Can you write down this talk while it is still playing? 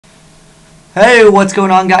Hey, what's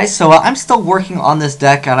going on, guys? So I'm still working on this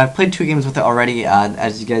deck, and I've played 2 games with it already,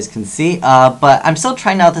 as you guys can see. But I'm still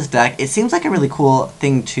trying out this deck. It seems like a really cool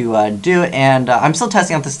thing to do, and I'm still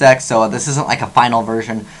testing out this deck, so this isn't like a final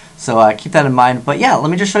version. So keep that in mind. But yeah,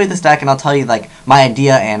 let me just show you this deck, and I'll tell you like my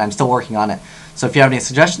idea, and I'm still working on it. So if you have any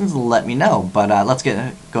suggestions, let me know. But let's go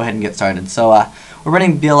ahead and get started. So we're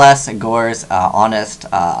running BLS, Gores, Honest,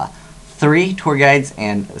 3 Tour Guides,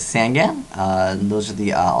 and Sangan. Those are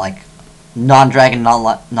the non-dragon,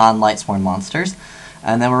 non-Lightsworn monsters.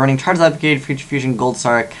 And then we're running Charizard Brigade, Future Fusion, Gold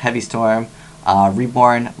Sark, Heavy Storm,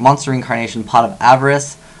 Reborn, Monster Reincarnation, Pot of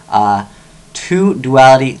Avarice, 2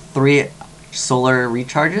 Duality, 3 Solar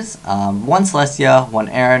Recharges, 1 Celestia, 1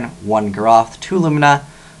 Aaron, 1 Garoth, 2 Lumina,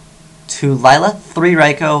 2 Lila, 3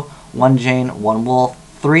 Raikou, 1 Jane, 1 Wolf,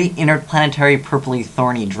 3 Interplanetary Purpley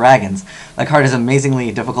Thorny Dragons. That card is amazingly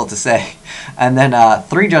difficult to say. And then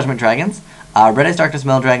 3 Judgment Dragons, Red Eyes Darkness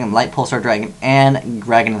Metal Dragon, Light Pulsar Dragon, and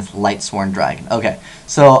Dragon's Lightsworn Dragon. Okay,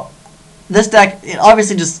 so this deck, it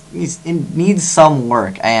obviously just needs some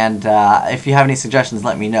work, and if you have any suggestions,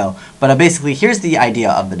 let me know. But basically, here's the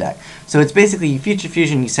idea of the deck. So it's basically Future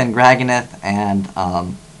Fusion, you send Dragoneth, and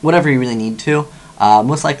whatever you really need to.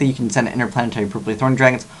 Most likely you can send Interplanetary Purpley Thorny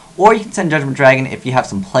Dragons, or you can send Judgment Dragon if you have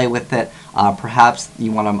some play with it. Perhaps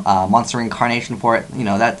you want a Monster Reincarnation for it. You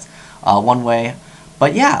know, that's one way.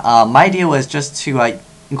 But yeah, my idea was just to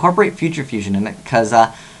incorporate Future Fusion in it, because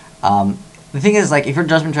the thing is, like, if your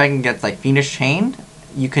Judgment Dragon gets like Fiendish Chained,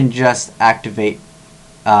 you can just activate,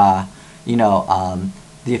 the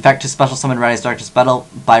effect to special summon Red Eyes Darkness Metal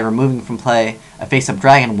by removing from play a face-up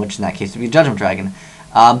dragon, which in that case would be a Judgment Dragon.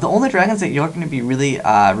 The only dragons that you're going to be really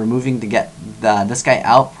removing to get this guy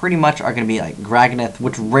out pretty much are going to be like Dragoneth,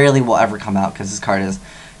 which rarely will ever come out because this card is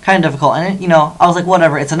kind of difficult. And, I was like,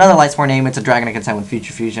 whatever, it's another Lightsworn name, it's a dragon I can send with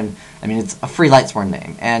Future Fusion. I mean, it's a free Lightsworn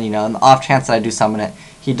name. And, in the off chance that I do summon it,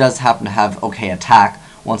 he does happen to have okay attack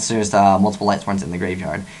once there's multiple Lightsworns in the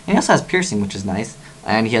graveyard. And he also has Piercing, which is nice,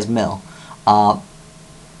 and he has Mill.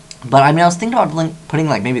 But, I mean, I was thinking about putting,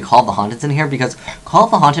 like, maybe Call of the Haunted in here, because Call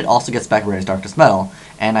of the Haunted also gets back Red Eyes Darkness Metal,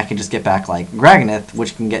 and I could just get back, like, Dragoneth,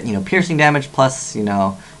 which can get, piercing damage, plus, it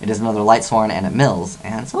is another Lightsworn, and it mills.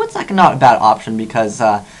 And so it's, like, not a bad option, because,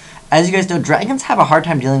 as you guys know, dragons have a hard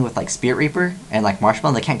time dealing with, like, Spirit Reaper and, like,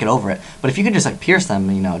 Marshmallow. They can't get over it. But if you can just, like, pierce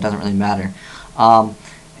them, it doesn't really matter.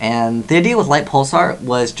 And the idea with Light Pulsar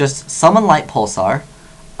was just summon Light Pulsar,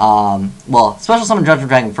 special summon Judgment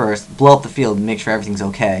Dragon first, blow up the field, and make sure everything's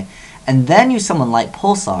okay. And then you summon Light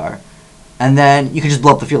Pulsar, and then you can just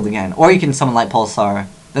blow up the field again. Or you can summon Light Pulsar,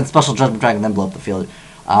 then special Judgment Dragon, then blow up the field.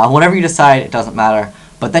 Whatever you decide, it doesn't matter.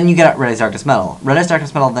 But then you get out Red Eyes Darkness Metal. Red Eyes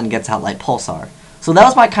Darkness Metal then gets out Light Pulsar. So that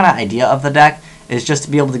was my kind of idea of the deck, is just to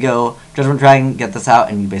be able to go Judgment Dragon, get this out,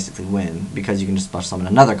 and you basically win. Because you can just special summon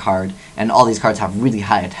another card, and all these cards have really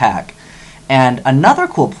high attack. And another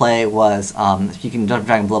cool play was, if you can Judgment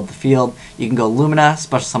Dragon blow up the field, you can go Lumina,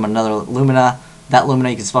 special summon another Lumina. That Lumina,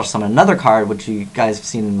 you can special summon another card, which you guys have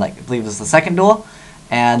seen in, like, I believe it was the second duel.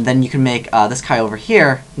 And then you can make this guy over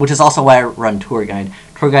here, which is also why I run Tour Guide.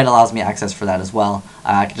 Tour Guide allows me access for that as well.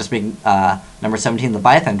 I can just make number 17 the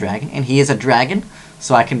Leviathan Dragon, and he is a dragon,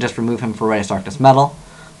 so I can just remove him for Red Eyes Darkness Metal.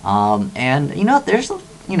 And, there's,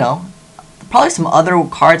 probably some other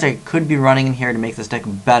cards I could be running in here to make this deck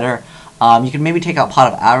better. You can maybe take out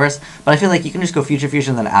Pot of Avarice, but I feel like you can just go Future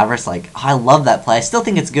Fusion then Avarice. Like, I love that play. I still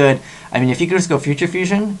think it's good. I mean, if you could just go Future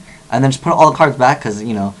Fusion and then just put all the cards back, because,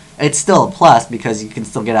 it's still a plus because you can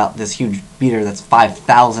still get out this huge beater that's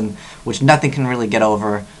 5,000, which nothing can really get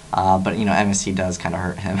over. But, MST does kind of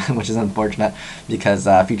hurt him, which is unfortunate because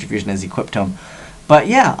Future Fusion is equipped to him. But,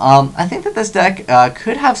 yeah, I think that this deck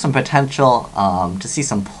could have some potential to see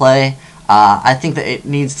some play. I think that it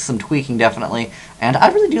needs some tweaking, definitely. And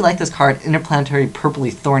I really do like this card, Interplanetary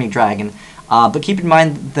Purpley Thorny Dragon. But keep in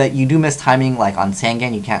mind that you do miss timing, like on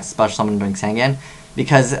Sangan. You can't special summon during Sangan,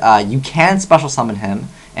 because you can special summon him,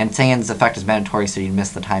 and Sangan's effect is mandatory, so you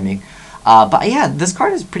miss the timing. But yeah, this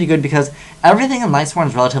card is pretty good because everything in Lightsworn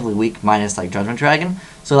is relatively weak, minus like Judgment Dragon.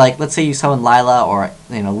 So like, let's say you summon Lila or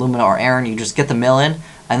Lumina or Aaron, you just get the mill in,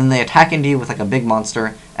 and then they attack into you with like a big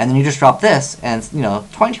monster, and then you just drop this, and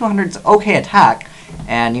 2200's okay attack,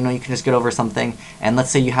 and you can just get over something. And let's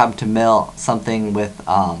say you happen to mill something with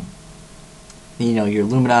your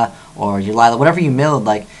Lumina or your Lila, whatever you milled.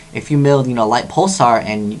 Like if you milled Light Pulsar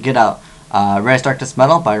and you get out Red Eyes Darkness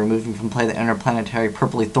Metal by removing from play the Interplanetary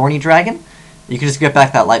Purpley Thorny Dragon, you can just get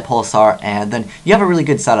back that Light Pulsar, and then you have a really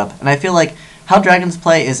good setup. And I feel like how dragons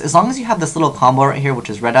play is, as long as you have this little combo right here, which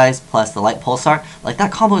is Red Eyes plus the Light Pulsar, like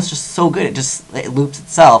that combo is just so good. It loops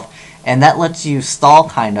itself, and that lets you stall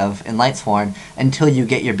kind of in Lightsworn until you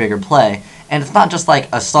get your bigger play. And it's not just like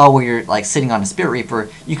a stall where you're like sitting on a Spirit Reaper.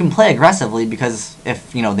 You can play aggressively because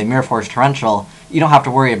if you know they Mirror Forge Torrential, you don't have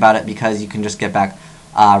to worry about it because you can just get back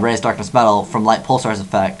Raise Darkness Metal from Light Pulsar's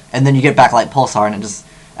effect, and then you get back Light Pulsar, and it just,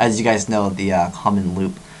 as you guys know, the common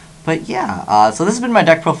loop. But yeah, so this has been my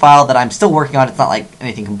deck profile that I'm still working on. It's not like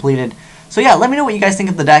anything completed. So yeah, let me know what you guys think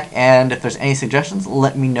of the deck, and if there's any suggestions,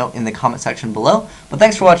 let me know in the comment section below. But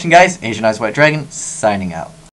thanks for watching, guys. Asian Eyes White Dragon, signing out.